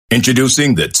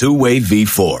Introducing the two-way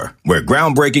V4, where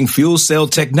groundbreaking fuel cell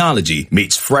technology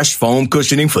meets fresh foam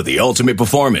cushioning for the ultimate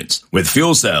performance. With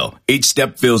fuel cell, each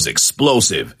step feels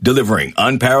explosive, delivering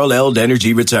unparalleled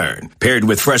energy return. Paired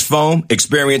with fresh foam,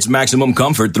 experience maximum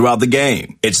comfort throughout the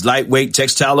game. Its lightweight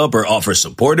textile upper offers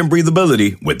support and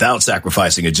breathability without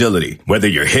sacrificing agility. Whether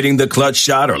you're hitting the clutch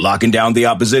shot or locking down the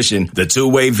opposition, the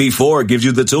two-way V4 gives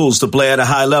you the tools to play at a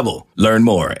high level. Learn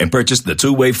more and purchase the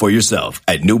two-way for yourself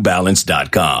at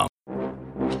newbalance.com.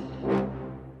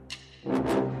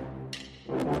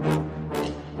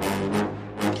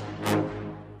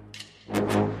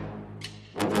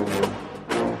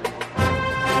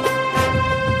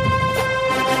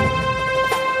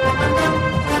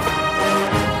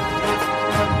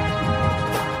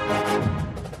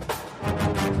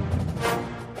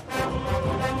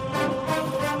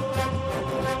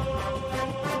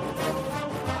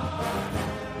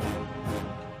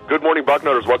 Good morning,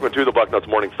 Bucknutters. Welcome to the Bucknuts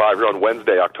Morning 5 here on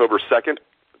Wednesday, October 2nd,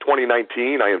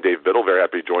 2019. I am Dave Biddle, very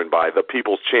happy to be joined by the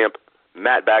People's Champ,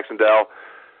 Matt Baxendell.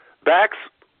 Bax,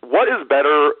 what is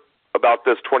better about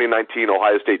this 2019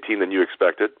 Ohio State team than you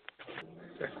expected?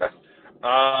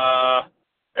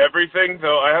 Everything,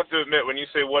 though I have to admit, when you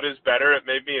say what is better, it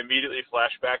made me immediately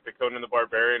flash back to Conan the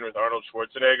Barbarian with Arnold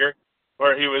Schwarzenegger,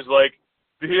 where he was like,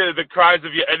 hear the cries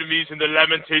of your enemies and the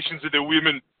lamentations of the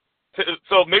women.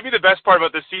 So maybe the best part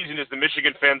about this season is the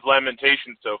Michigan fans'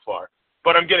 lamentations so far.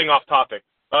 But I'm getting off topic.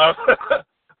 I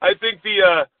think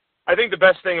the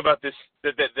best thing about this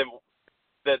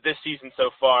this season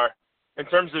so far, in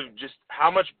terms of just how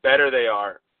much better they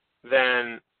are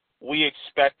than we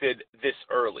expected this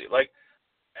early. Like,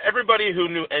 everybody who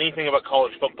knew anything about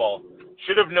college football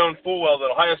should have known full well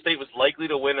that Ohio State was likely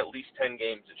to win at least 10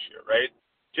 games this year, right?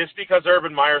 Just because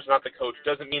Urban Meyer's not the coach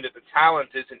doesn't mean that the talent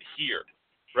isn't here.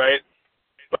 Right?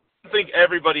 But I don't think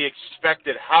everybody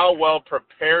expected how well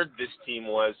prepared this team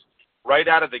was right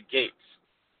out of the gates.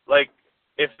 Like,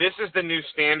 if this is the new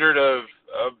standard of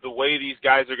the way these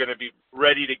guys are going to be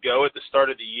ready to go at the start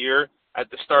of the year, at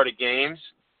the start of games,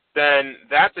 then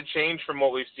that's a change from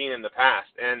what we've seen in the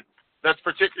past. And that's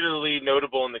particularly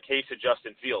notable in the case of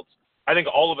Justin Fields. I think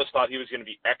all of us thought he was going to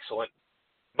be excellent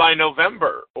by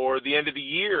November or the end of the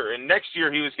year. And next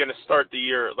year he was going to start the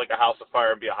year like a house of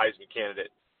fire and be a Heisman candidate.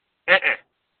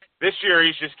 This year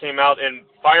he's just came out and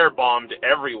firebombed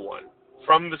everyone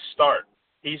from the start.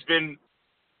 He's been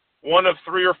one of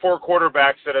 3 or 4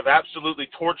 quarterbacks that have absolutely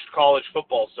torched college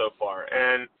football so far.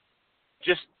 And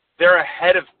just they're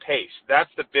ahead of pace.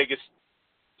 That's the biggest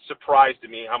surprise to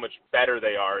me, how much better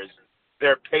they are, is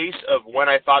their pace of when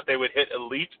I thought they would hit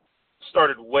elite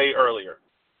started way earlier.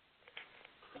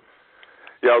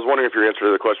 Yeah, I was wondering if your answer to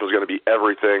the question was going to be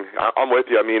everything. I'm with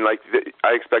you. I mean, like,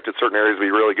 I expected certain areas to be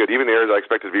really good. Even the areas I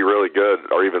expected to be really good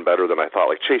are even better than I thought.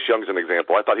 Like Chase Young's an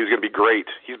example. I thought he was going to be great.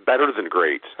 He's better than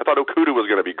great. I thought Okudah was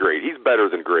going to be great. He's better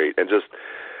than great. And just,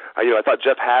 I thought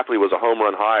Jeff Hafley was a home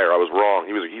run hire. I was wrong.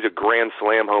 He's a grand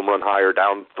slam home run hire,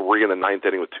 down 3 in the 9th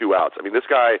inning with 2 outs. I mean, this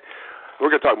guy.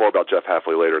 We're going to talk more about Jeff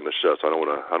Hafley later in the show, so I don't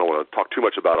want to talk too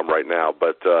much about him right now.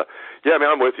 But yeah, man,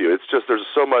 I'm with you. It's just there's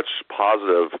so much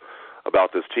positive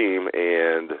about this team,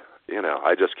 and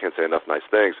I just can't say enough nice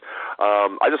things.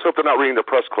 I just hope they're not reading the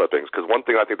press clippings, because one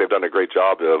thing I think they've done a great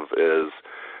job of is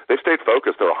they've stayed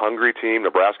focused. They're a hungry team.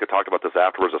 Nebraska talked about this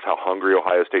afterwards, of how hungry this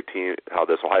Ohio State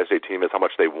team is, how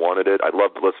much they wanted it. I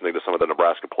loved listening to some of the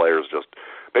Nebraska players just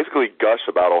basically gush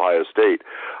about Ohio State,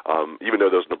 even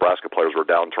though those Nebraska players were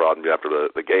downtrodden after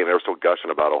the game. They were still gushing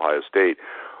about Ohio State.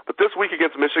 But this week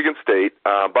against Michigan State,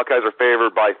 Buckeyes are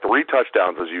favored by 3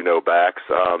 touchdowns, as you know, Bax.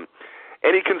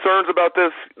 Any concerns about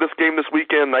this game this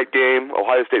weekend, night game,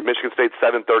 Ohio State, Michigan State,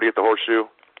 7:30 at the Horseshoe?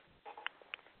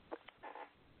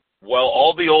 Well,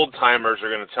 all the old-timers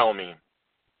are going to tell me,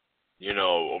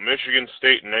 Michigan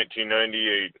State in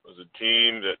 1998 was a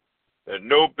team that had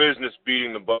no business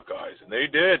beating the Buckeyes, and they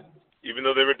did. Even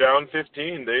though they were down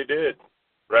 15, they did,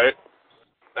 right?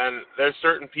 And there's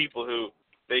certain people who,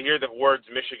 they hear the words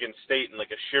Michigan State and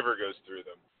like a shiver goes through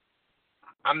them.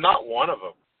 I'm not one of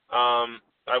them.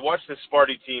 I watched this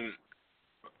Sparty team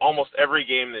almost every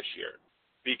game this year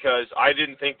because I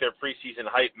didn't think their preseason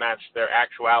hype matched their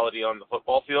actuality on the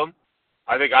football field.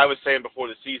 I think I was saying before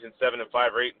the season 7-5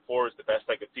 or 8-4 is the best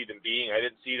I could see them being. I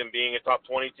didn't see them being a top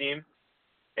 20 team.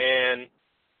 And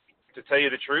to tell you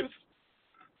the truth,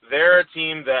 they're a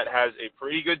team that has a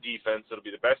pretty good defense. It'll be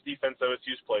the best defense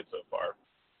OSU's played so far,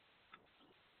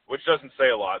 which doesn't say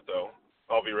a lot, though.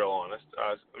 I'll be real honest.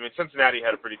 Cincinnati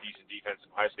had a pretty decent defense,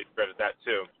 and Ohio State credit that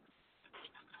too.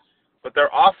 But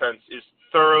their offense is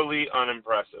thoroughly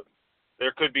unimpressive.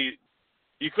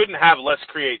 You couldn't have less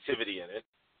creativity in it.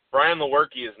 Brian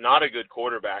Lewerke is not a good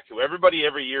quarterback, who everybody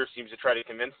every year seems to try to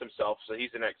convince themselves that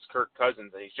he's the next Kirk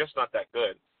Cousins, and he's just not that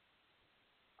good.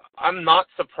 I'm not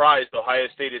surprised Ohio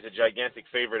State is a gigantic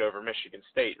favorite over Michigan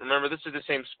State. Remember, this is the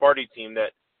same Sparty team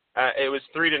that it was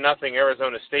 3-0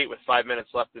 Arizona State with 5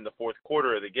 minutes left in the fourth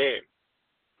quarter of the game.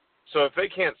 So if they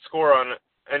can't score on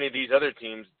any of these other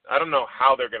teams, I don't know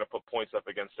how they're going to put points up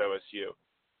against OSU.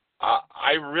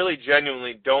 I really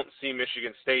genuinely don't see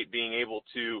Michigan State being able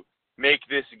to make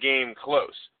this game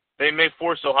close. They may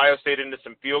force Ohio State into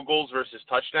some field goals versus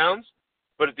touchdowns,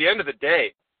 but at the end of the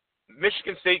day,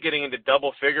 Michigan State getting into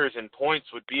double figures in points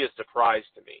would be a surprise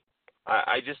to me.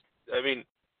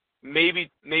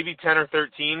 Maybe 10 or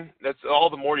 13. That's all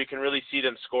the more you can really see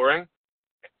them scoring.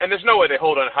 And there's no way they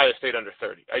hold on Ohio State under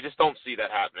 30. I just don't see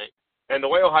that happening. And the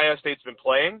way Ohio State's been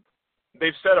playing,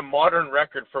 they've set a modern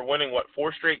record for winning,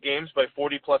 4 straight games by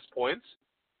 40-plus points.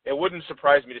 It wouldn't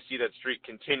surprise me to see that streak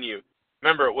continue.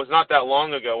 Remember, it was not that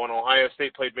long ago when Ohio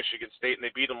State played Michigan State and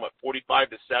they beat them,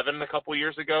 45-7 a couple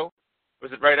years ago?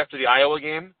 Was it right after the Iowa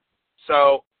game?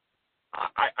 So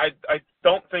I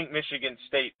don't think Michigan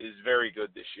State is very good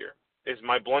this year, is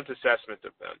my blunt assessment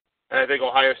of them. And I think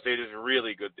Ohio State is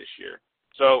really good this year.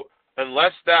 So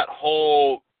unless that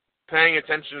whole paying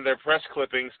attention to their press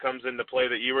clippings comes into play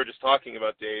that you were just talking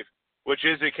about, Dave, which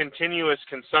is a continuous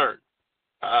concern.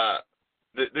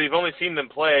 They've only seen them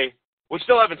play, we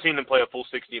still haven't seen them play a full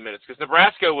 60 minutes, because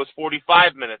Nebraska was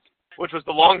 45 minutes, which was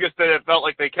the longest that it felt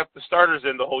like they kept the starters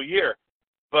in the whole year.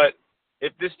 But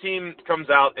if this team comes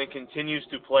out and continues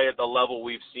to play at the level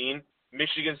we've seen,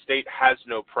 Michigan State has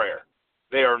no prayer.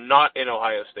 They are not in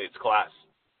Ohio State's class.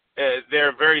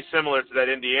 They're very similar to that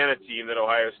Indiana team that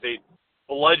Ohio State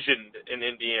bludgeoned in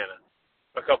Indiana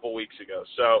a couple weeks ago.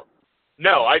 So,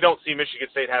 no, I don't see Michigan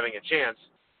State having a chance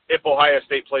if Ohio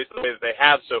State plays the way that they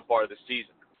have so far this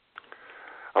season.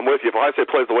 I'm with you. If Ohio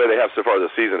State plays the way they have so far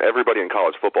this season, everybody in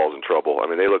college football is in trouble. I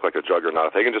mean, they look like a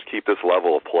juggernaut. If they can just keep this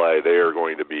level of play, they are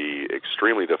going to be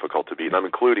extremely difficult to beat. And I'm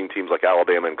including teams like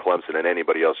Alabama and Clemson and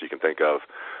anybody else you can think of.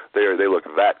 They look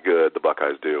that good, the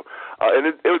Buckeyes do. And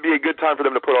it would be a good time for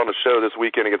them to put on a show this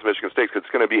weekend against Michigan State, because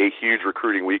it's going to be a huge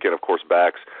recruiting weekend, of course,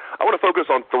 Bax. I want to focus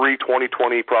on 3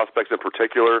 2020 prospects in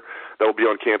particular that will be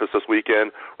on campus this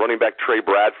weekend. Running back Trey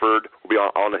Bradford will be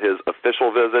on his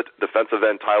official visit. Defensive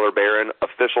end Tyler Barron,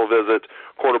 official visit.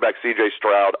 Quarterback C.J.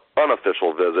 Stroud,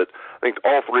 unofficial visit. I think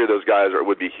all 3 of those guys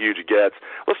would be huge gets.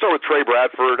 Let's start with Trey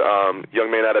Bradford,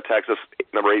 young man out of Texas,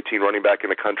 number 18 running back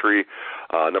in the country,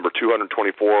 number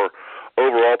 224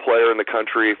 overall player in the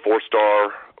country,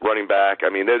 4-star running back. I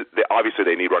mean, obviously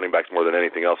they need running backs more than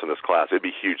anything else in this class. It'd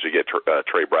be huge to get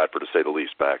Trey Bradford, to say the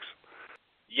least, Bax.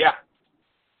 Yeah,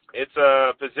 it's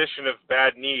a position of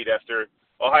bad need after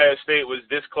Ohio State was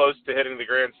this close to hitting the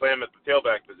grand slam at the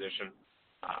tailback position.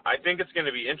 I think it's going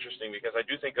to be interesting, because I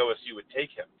do think OSU would take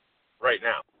him right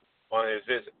now on his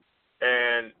visit.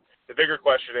 And the bigger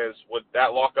question is, would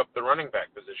that lock up the running back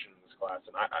position in this class?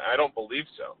 And I don't believe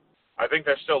so. I think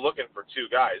they're still looking for 2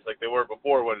 guys like they were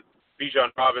before, when Bijan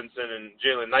Robinson and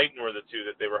Jalen Knighton were the 2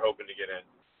 that they were hoping to get in.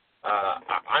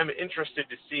 I'm interested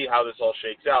to see how this all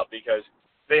shakes out, because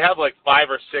they have 5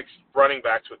 or 6 running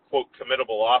backs with, quote,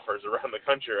 committable offers around the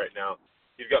country right now.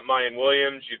 You've got Mayan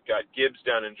Williams, you've got Gibbs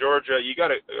down in Georgia. You got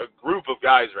a group of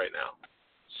guys right now.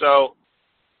 So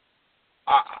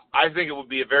I think it would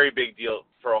be a very big deal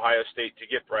for Ohio State to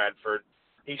get Bradford.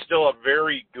 He's still a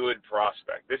very good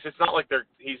prospect. It's not like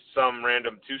he's some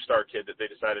random 2-star kid that they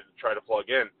decided to try to plug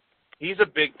in. He's a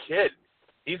big kid.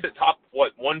 He's a top,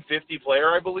 150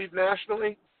 player, I believe,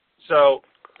 nationally. So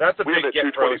that's a big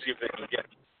get for OSU if they can get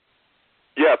him.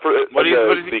 Yeah,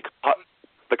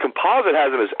 the composite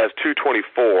has him as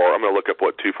 224. I'm going to look up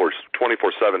what 247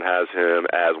 has him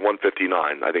as 159,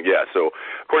 I think, yeah. So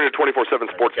according to 247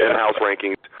 Sports in-house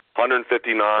rankings, 159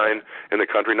 in the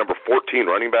country, number 14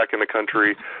 running back in the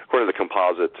country. According to the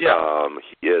composite,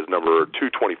 he is number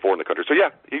 224 in the country. So,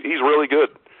 yeah, he's really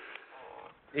good.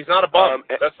 He's not a bum.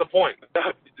 That's the point.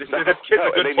 This kid's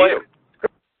a good player.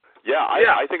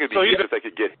 I think it'd be good if they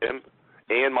could get him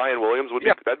and Mayan Williams.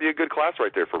 That'd be a good class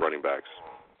right there for running backs.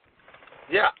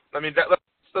 Yeah, I mean,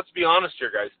 let's be honest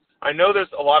here, guys. I know there's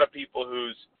a lot of people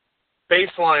whose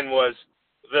baseline was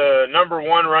the number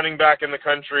 1 running back in the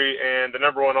country and the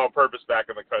number 1 all-purpose back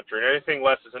in the country, and anything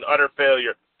less is an utter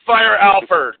failure. Fire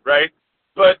Alford, right?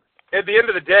 But at the end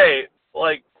of the day,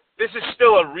 this is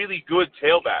still a really good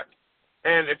tailback.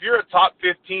 And if you're a top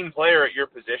 15 player at your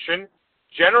position,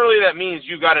 generally that means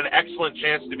you've got an excellent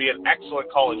chance to be an excellent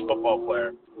college football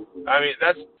player. I mean,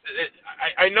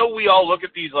 I know we all look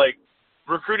at these,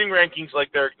 recruiting rankings like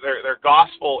they're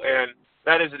gospel, and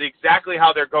That is exactly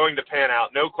how they're going to pan out,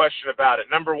 no question about it.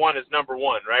 Number one is number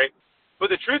one, right? But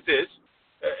the truth is,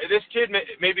 this kid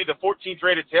may be the 14th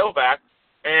rated tailback,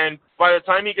 and by the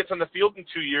time he gets on the field in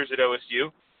 2 years at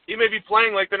OSU, he may be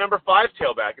playing like the number 5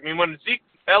 tailback. I mean, when Zeke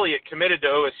Elliott committed to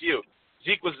OSU,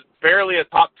 Zeke was barely a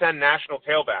top 10 national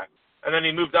tailback, and then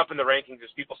he moved up in the rankings as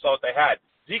people saw what they had.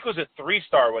 Zeke was a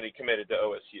 3-star when he committed to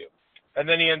OSU, and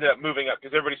then he ended up moving up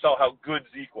because everybody saw how good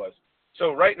Zeke was.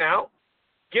 So right now,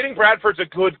 getting Bradford's a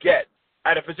good get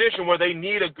at a position where they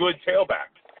need a good tailback.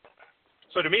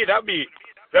 So to me, that'd be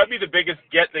the biggest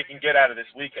get they can get out of this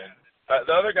weekend.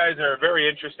 The other guys are very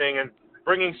interesting, and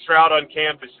bringing Stroud on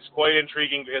campus is quite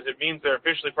intriguing because it means they're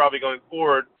officially probably going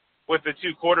forward with the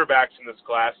 2 quarterbacks in this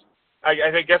class.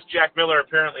 I guess Jack Miller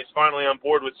apparently is finally on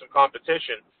board with some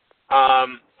competition.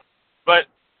 But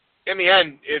in the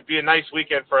end, it'd be a nice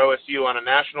weekend for OSU on a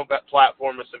national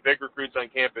platform with some big recruits on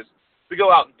campus to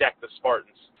go out and deck the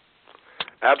Spartans.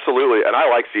 Absolutely, and I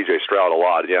like C.J. Stroud a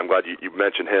lot. Yeah, I'm glad you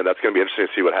mentioned him. That's going to be interesting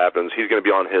to see what happens. He's going to be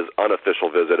on his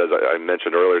unofficial visit, as I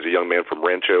mentioned earlier. He's a young man from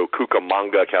Rancho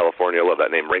Cucamonga, California. I love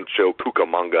that name, Rancho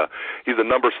Cucamonga. He's the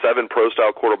number 7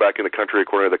 pro-style quarterback in the country,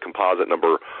 according to the composite,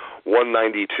 number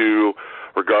 192,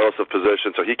 regardless of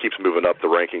position. So he keeps moving up the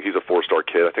rankings. He's a 4-star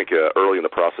kid. I think early in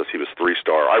the process he was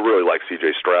 3-star. I really like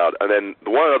C.J. Stroud. And then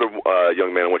the one other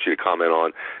young man I want you to comment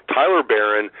on, Tyler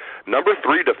Barron, number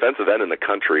 3 defensive end in the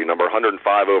country, number 105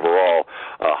 overall,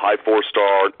 high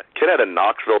 4-star. Kid out of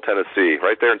Knoxville, Tennessee,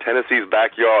 right there in Tennessee's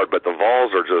backyard. But the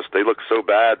Vols are they look so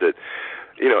bad that,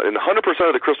 and 100%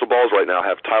 of the crystal balls right now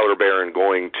have Tyler Barron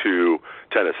going to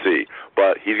Tennessee.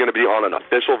 But he's going to be on an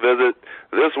official visit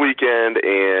this weekend,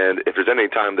 and if there's any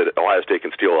time that Ohio State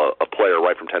can steal a player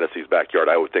right from Tennessee's backyard,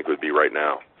 I would think it would be right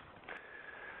now.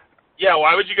 Yeah,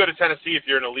 why would you go to Tennessee if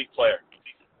you're an elite player?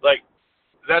 Like,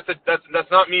 that's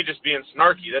not me just being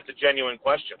snarky. That's a genuine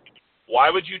question.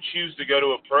 Why would you choose to go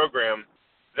to a program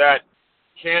that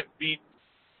can't beat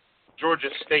Georgia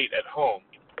State at home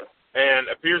and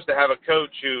appears to have a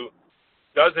coach who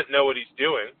doesn't know what he's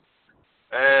doing,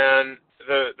 and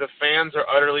the fans are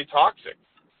utterly toxic?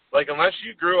 Like, unless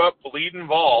you grew up bleeding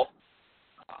Vol,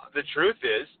 the truth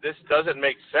is this doesn't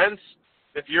make sense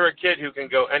if you're a kid who can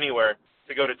go anywhere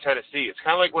to go to Tennessee. It's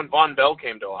kind of like when Von Bell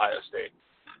came to Ohio State.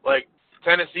 Like,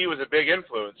 Tennessee was a big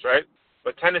influence, right?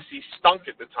 But Tennessee stunk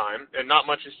at the time, and not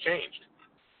much has changed.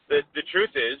 The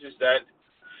truth is that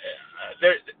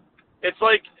it's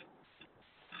like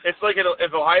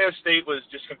if Ohio State was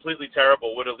just completely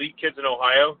terrible, would elite kids in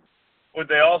Ohio, would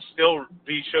they all still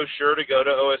be so sure to go to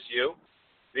OSU?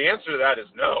 The answer to that is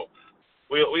no.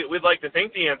 We'd like to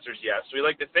think the answer is yes. We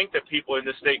like to think that people in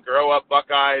this state grow up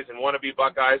Buckeyes and want to be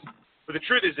Buckeyes. But the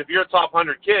truth is, if you're a top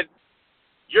 100 kid,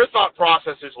 your thought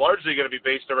process is largely going to be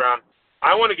based around,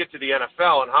 I want to get to the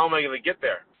NFL, and how am I going to get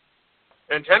there?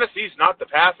 And Tennessee's not the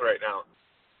path right now.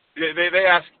 They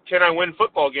ask, can I win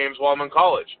football games while I'm in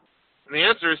college? And the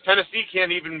answer is Tennessee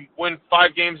can't even win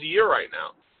 5 games a year right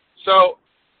now. So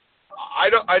I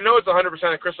know it's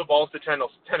 100% of crystal balls to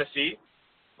Tennessee,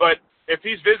 but if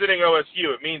he's visiting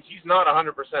OSU, it means he's not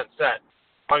 100% set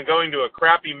on going to a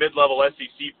crappy mid-level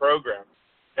SEC program.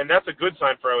 And that's a good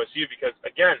sign for OSU because,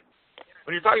 again,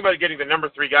 when you're talking about getting the number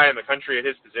 3 guy in the country at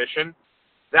his position,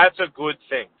 that's a good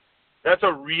thing. That's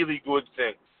a really good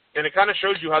thing. And it kind of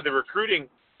shows you how the recruiting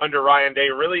under Ryan Day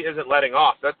really isn't letting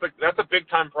off. That's a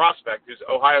big-time prospect who's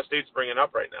Ohio State's bringing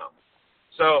up right now.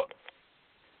 So,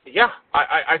 yeah,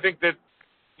 I think that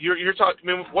you're talking.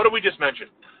 I mean, what did we just mention?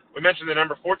 We mentioned the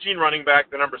number 14 running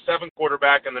back, the number 7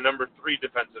 quarterback, and the number 3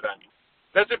 defensive end.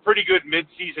 That's a pretty good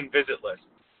mid-season visit list.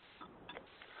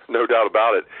 No doubt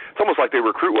about it. It's almost like they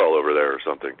recruit well over there or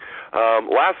something.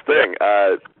 Last thing,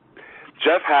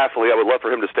 Jeff Hafley, I would love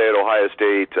for him to stay at Ohio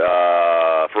State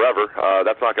forever.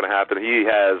 That's not going to happen. He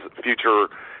has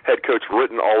future head coach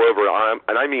written all over,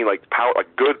 and I mean like a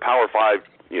good Power 5,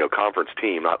 conference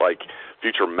team, not like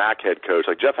future MAC head coach.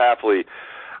 Like Jeff Hafley,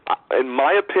 in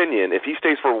my opinion, if he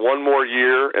stays for 1 more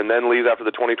year and then leaves after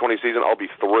the 2020 season, I'll be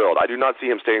thrilled. I do not see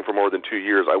him staying for more than 2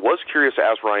 years. I was curious to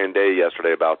ask Ryan Day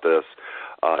yesterday about this,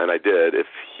 and I did, if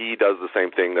he does the same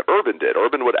thing that Urban did.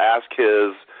 Urban would ask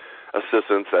his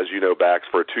assistants, as you know, backs,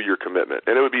 for a 2-year commitment.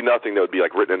 And it would be nothing that would be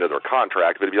like written into their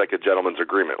contract, but it'd be like a gentleman's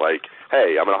agreement. Like,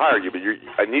 hey, I'm going to hire you, but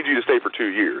I need you to stay for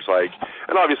 2 years. Like,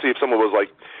 and obviously if someone was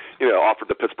like, offered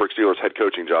the Pittsburgh Steelers head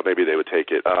coaching job, maybe they would take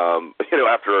it.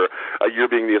 After a year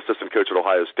being the assistant coach at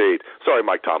Ohio State. Sorry,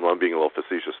 Mike Tomlin, I'm being a little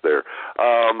facetious there.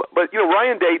 But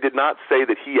Ryan Day did not say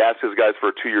that he asked his guys for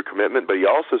a 2-year commitment, but he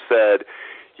also said,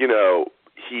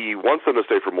 he wants them to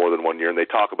stay for more than 1 year, and they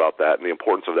talk about that and the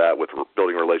importance of that with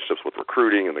building relationships with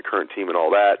recruiting and the current team and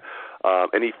all that.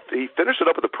 And he finished it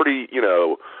up with a pretty,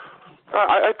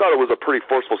 I thought it was a pretty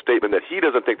forceful statement that he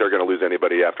doesn't think they're going to lose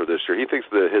anybody after this year. He thinks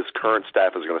that his current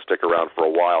staff is going to stick around for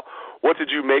a while. What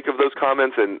did you make of those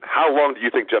comments, and how long do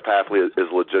you think Jeff Hafley is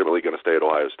legitimately going to stay at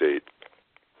Ohio State?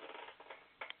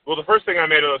 Well, the first thing I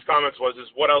made of those comments was,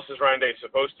 what else is Ryan Day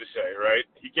supposed to say, right?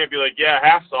 He can't be like, yeah,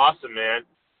 Haf's awesome, man.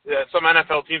 Yeah, some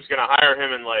NFL team's going to hire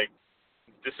him in,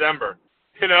 December.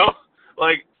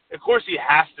 Of course he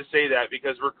has to say that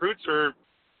because recruits are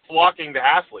flocking to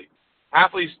Hafley.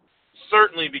 Hafley's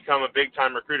certainly become a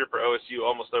big-time recruiter for OSU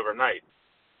almost overnight.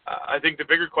 I think the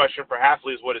bigger question for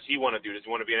Hafley is, what does he want to do? Does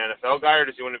he want to be an NFL guy or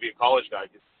does he want to be a college guy?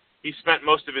 He spent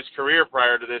most of his career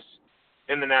prior to this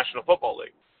in the National Football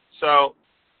League. So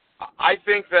I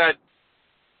think that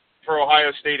for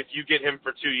Ohio State, if you get him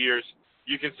for 2 years,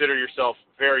 you consider yourself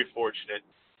very fortunate.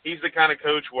 He's the kind of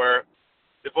coach where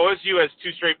if OSU has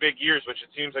 2 straight big years, which it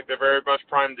seems like they're very much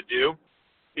primed to do,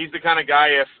 he's the kind of guy,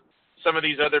 if some of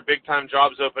these other big-time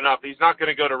jobs open up, he's not going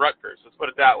to go to Rutgers. Let's put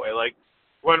it that way.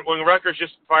 When Rutgers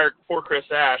just fired poor Chris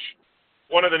Ash,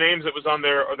 one of the names that was on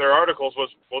their articles was,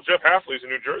 well, Jeff Hafley's a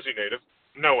New Jersey native.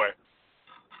 No way.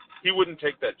 He wouldn't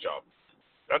take that job.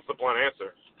 That's the blunt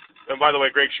answer. And by the way,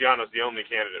 Greg Schiano's the only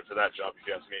candidate for that job, if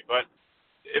you ask me. But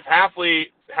if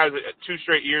Hafley has 2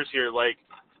 straight years here,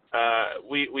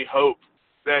 we hope,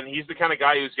 then he's the kind of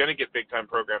guy who's going to get big-time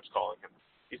programs calling him.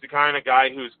 He's the kind of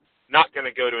guy who's not going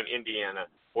to go to an Indiana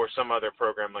or some other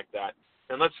program like that.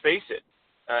 And let's face it,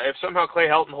 if somehow Clay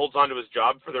Helton holds on to his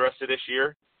job for the rest of this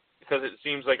year, because it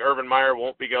seems like Urban Meyer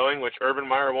won't be going, which Urban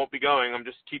Meyer won't be going,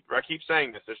 I keep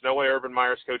saying this. There's no way Urban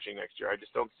Meyer's coaching next year. I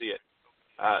just don't see it.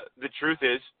 The truth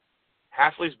is,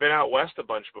 Hafley's been out west a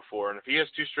bunch before, and if he has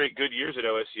 2 straight good years at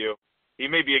OSU, he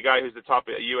may be a guy who's the top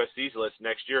of USC's list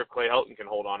next year if Clay Helton can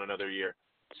hold on another year.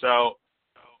 So,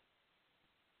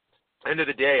 end of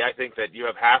the day, I think that you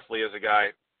have Hafley as a guy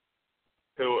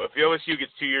who, if the OSU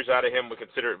gets 2 years out of him, would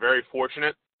consider it very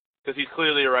fortunate because he's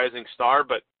clearly a rising star.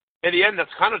 But in the end,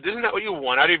 isn't that what you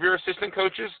want out of your assistant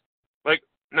coaches?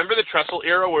 Remember the Tressel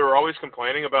era where we were always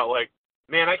complaining about,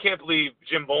 man, I can't believe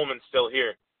Jim Bowman's still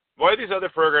here. Why do these other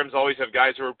programs always have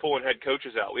guys who are pulling head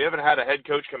coaches out? We haven't had a head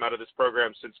coach come out of this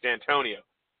program since D'Antonio,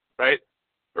 right?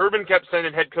 Urban kept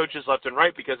sending head coaches left and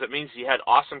right because it means he had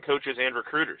awesome coaches and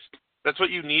recruiters. That's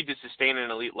what you need to sustain an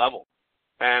elite level.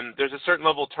 And there's a certain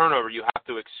level of turnover you have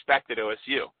to expect at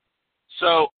OSU.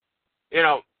 So,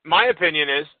 my opinion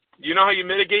is, you know how you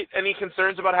mitigate any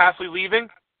concerns about Hafley leaving?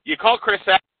 You call Chris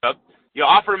Ash up, you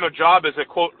offer him a job as a,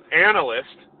 quote, analyst,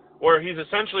 where he's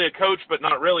essentially a coach but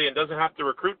not really and doesn't have to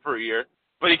recruit for a year,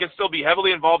 but he can still be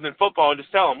heavily involved in football, and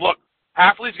just tell him, look,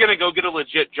 Hafley's going to go get a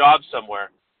legit job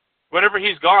somewhere. Whenever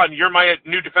he's gone, you're my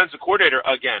new defensive coordinator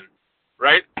again,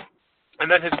 right? And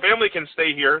then his family can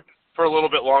stay here for a little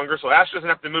bit longer, so Ash doesn't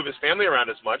have to move his family around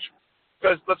as much.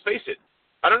 Because, let's face it,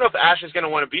 I don't know if Ash is going to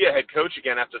want to be a head coach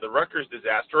again after the Rutgers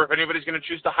disaster, or if anybody's going to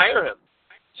choose to hire him.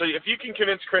 So if you can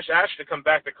convince Chris Ash to come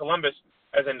back to Columbus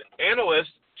as an analyst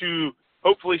to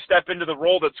hopefully step into the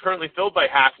role that's currently filled by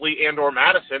Hafley and or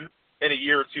Madison in a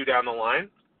year or 2 down the line,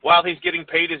 while he's getting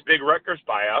paid his big Rutgers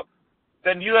buyout,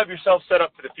 then you have yourself set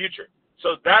up for the future.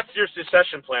 So that's your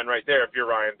succession plan right there if you're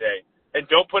Ryan Day. And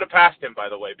don't put it past him, by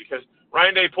the way, because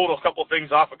Ryan Day pulled a couple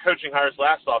things off of coaching hires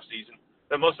last offseason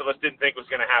that most of us didn't think was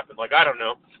going to happen.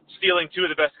 Stealing 2 of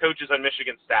the best coaches on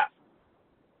Michigan's staff.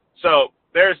 So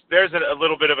there's a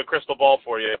little bit of a crystal ball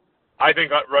for you. I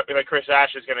think Chris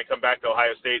Ash is going to come back to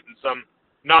Ohio State in some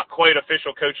not quite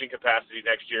official coaching capacity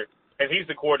next year, and he's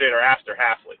the coordinator after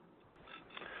Hafley.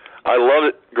 I love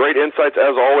it. Great insights,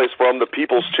 as always, from the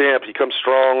People's Champ. He comes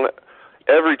strong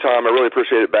every time. I really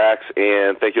appreciate it, Bax,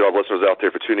 and thank you to all the listeners out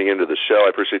there for tuning into the show. I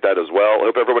appreciate that as well. I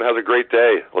hope everyone has a great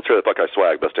day. Let's hear the Buckeye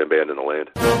swag, best damn band in the land.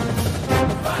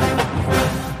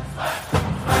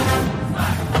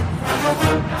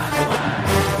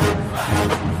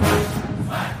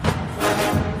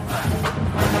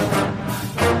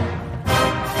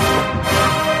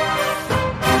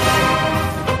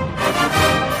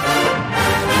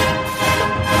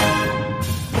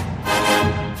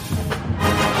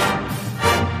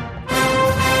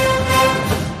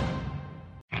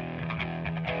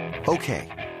 Okay,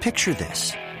 picture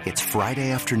this. It's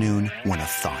Friday afternoon when a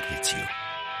thought hits you.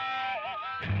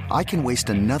 I can waste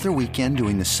another weekend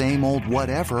doing the same old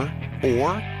whatever,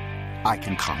 or I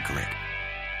can conquer it.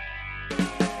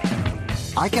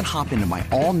 I can hop into my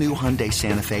all-new Hyundai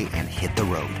Santa Fe and hit the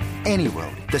road. Any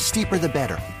road. The steeper, the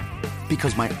better.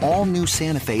 Because my all-new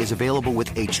Santa Fe is available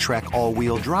with H-Track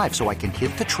all-wheel drive, so I can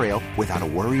hit the trail without a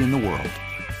worry in the world.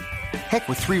 Heck,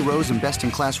 with 3 rows and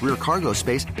best-in-class rear cargo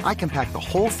space, I can pack the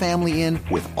whole family in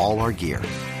with all our gear.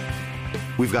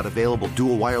 We've got available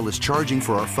dual wireless charging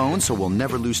for our phones, so we'll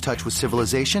never lose touch with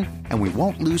civilization, and we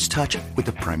won't lose touch with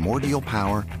the primordial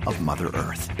power of Mother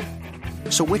Earth.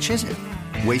 So which is it?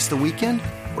 Waste the weekend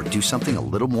or do something a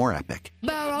little more epic?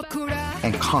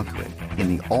 And conquer it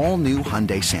in the all-new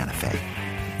Hyundai Santa Fe.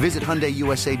 Visit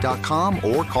HyundaiUSA.com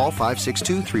or call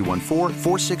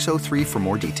 562-314-4603 for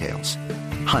more details.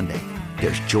 Hyundai,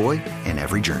 there's joy in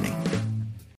every journey.